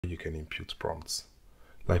you can input prompts.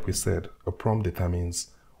 Like we said, a prompt determines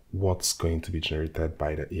what's going to be generated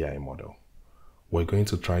by the AI model. We're going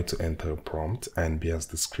to try to enter a prompt and be as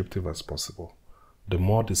descriptive as possible. The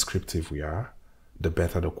more descriptive we are, the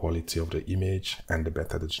better the quality of the image and the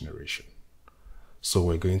better the generation. So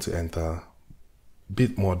we're going to enter a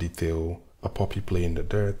bit more detail, a puppy playing in the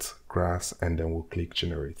dirt, grass, and then we'll click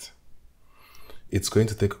generate. It's going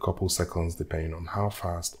to take a couple seconds depending on how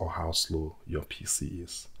fast or how slow your PC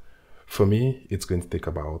is. For me, it's going to take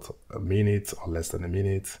about a minute or less than a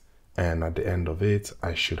minute, and at the end of it,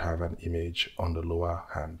 I should have an image on the lower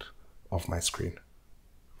hand of my screen.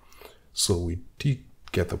 So we did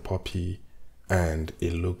get a puppy, and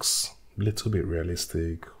it looks a little bit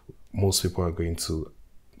realistic. Most people are going to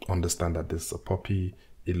understand that this is a puppy.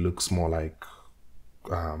 It looks more like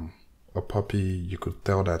a puppy. You could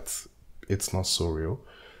tell that it's not so real,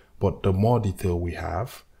 but the more detail we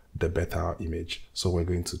have, the better our image. So we're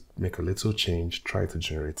going to make a little change, try to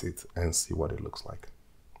generate it, and see what it looks like.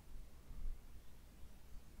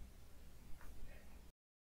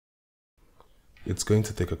 It's going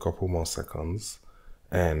to take a couple more seconds,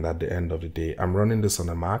 and at the end of the day, I'm running this on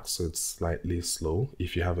a Mac, so it's slightly slow.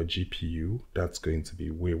 If you have a GPU, that's going to be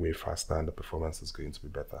way faster, and the performance is going to be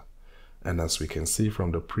better. And as we can see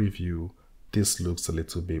from the preview, this looks a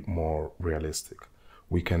little bit more realistic.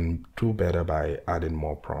 We can do better by adding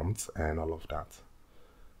more prompts and all of that.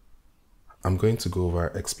 I'm going to go over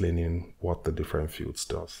explaining what the different fields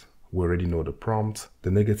does. We already know the prompt.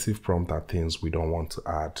 The negative prompt are things we don't want to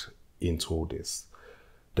add into all this.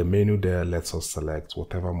 The menu there lets us select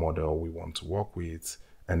whatever model we want to work with,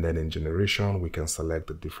 and then in generation, we can select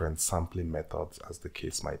the different sampling methods as the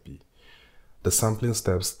case might be. The sampling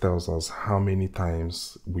steps tells us how many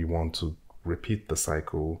times we want to repeat the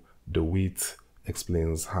cycle. The width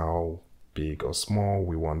explains how big or small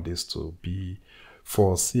we want this to be.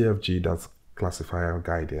 For CFG, that's classifier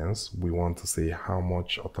guidance, we want to say how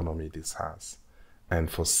much autonomy this has. And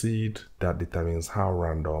for seed, that determines how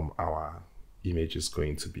random our image is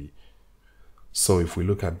going to be. So if we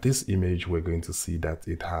look at this image, we're going to see that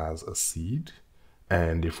it has a seed.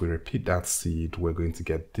 And if we repeat that seed, we're going to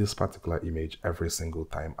get this particular image every single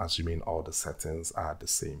time, assuming all the settings are the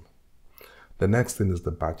same. The next thing is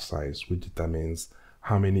the batch size, which determines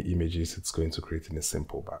how many images it's going to create in a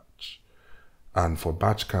simple batch. And for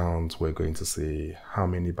batch count, we're going to say how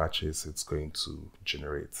many batches it's going to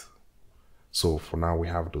generate. So for now, we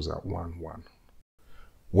have those at 1, 1.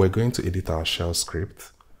 We're going to edit our shell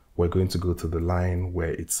script. We're going to go to the line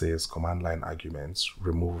where it says command line arguments,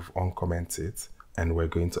 remove uncommented, and we're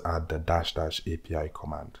going to add the -- API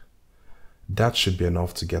command. That should be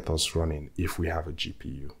enough to get us running if we have a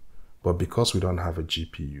GPU. But because we don't have a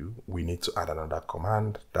GPU, we need to add another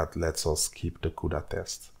command that lets us skip the CUDA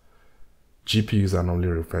test. GPUs are normally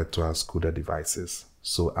referred to as CUDA devices.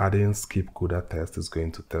 So adding skip CUDA test is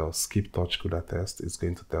going to tell skip touch CUDA test is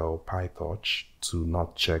going to tell PyTorch to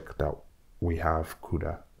not check that we have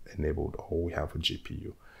CUDA enabled or we have a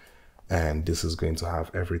GPU. And this is going to have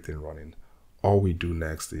everything running. All we do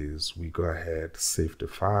next is we go ahead, save the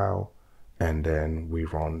file, and then we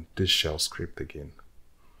run this shell script again.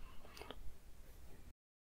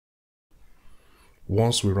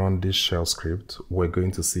 Once we run this shell script, we're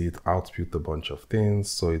going to see it output a bunch of things.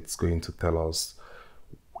 So it's going to tell us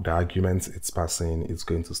the arguments it's passing. It's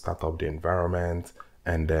going to start up the environment.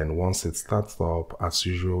 And then once it starts up, as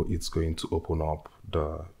usual, it's going to open up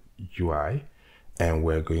the UI. And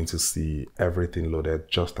we're going to see everything loaded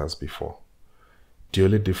just as before. The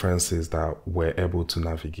only difference is that we're able to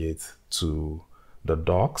navigate to the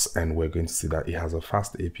docs, and we're going to see that it has a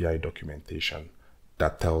fast API documentation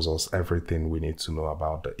that tells us everything we need to know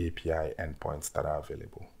about the API endpoints that are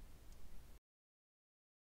available.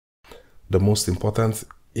 The most important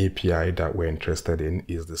API that we're interested in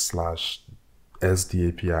is the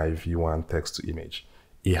 /SDAPI v1 text to image.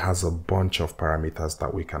 It has a bunch of parameters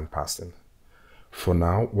that we can pass in. For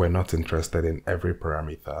now, we're not interested in every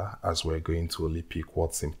parameter, as we're going to only pick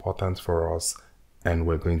what's important for us, and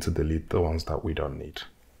we're going to delete the ones that we don't need.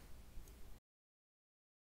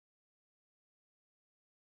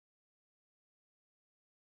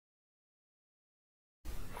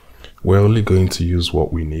 We're only going to use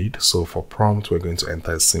what we need. So for prompt, we're going to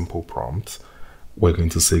enter a simple prompt. We're going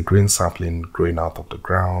to say green sapling growing out of the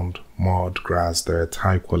ground, mud, grass, dirt,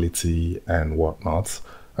 high quality, and whatnot.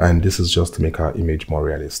 And this is just to make our image more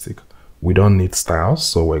realistic. We don't need styles,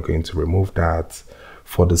 so we're going to remove that.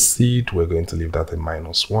 For the seed, we're going to leave that in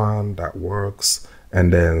 -1, that works.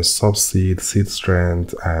 And then subseed, seed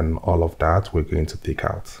strength, and all of that, we're going to take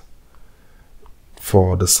out.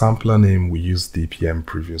 For the sampler name, we used DPM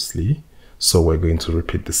previously. So we're going to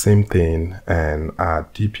repeat the same thing and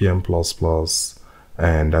add dpm plus,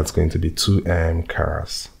 and that's going to be 2m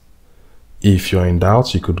chars. If you're in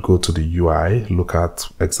doubt, you could go to the UI, look at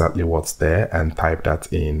exactly what's there and type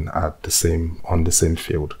that in on the same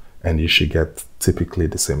field, and you should get typically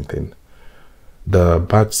the same thing. The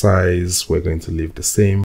batch size, we're going to leave the same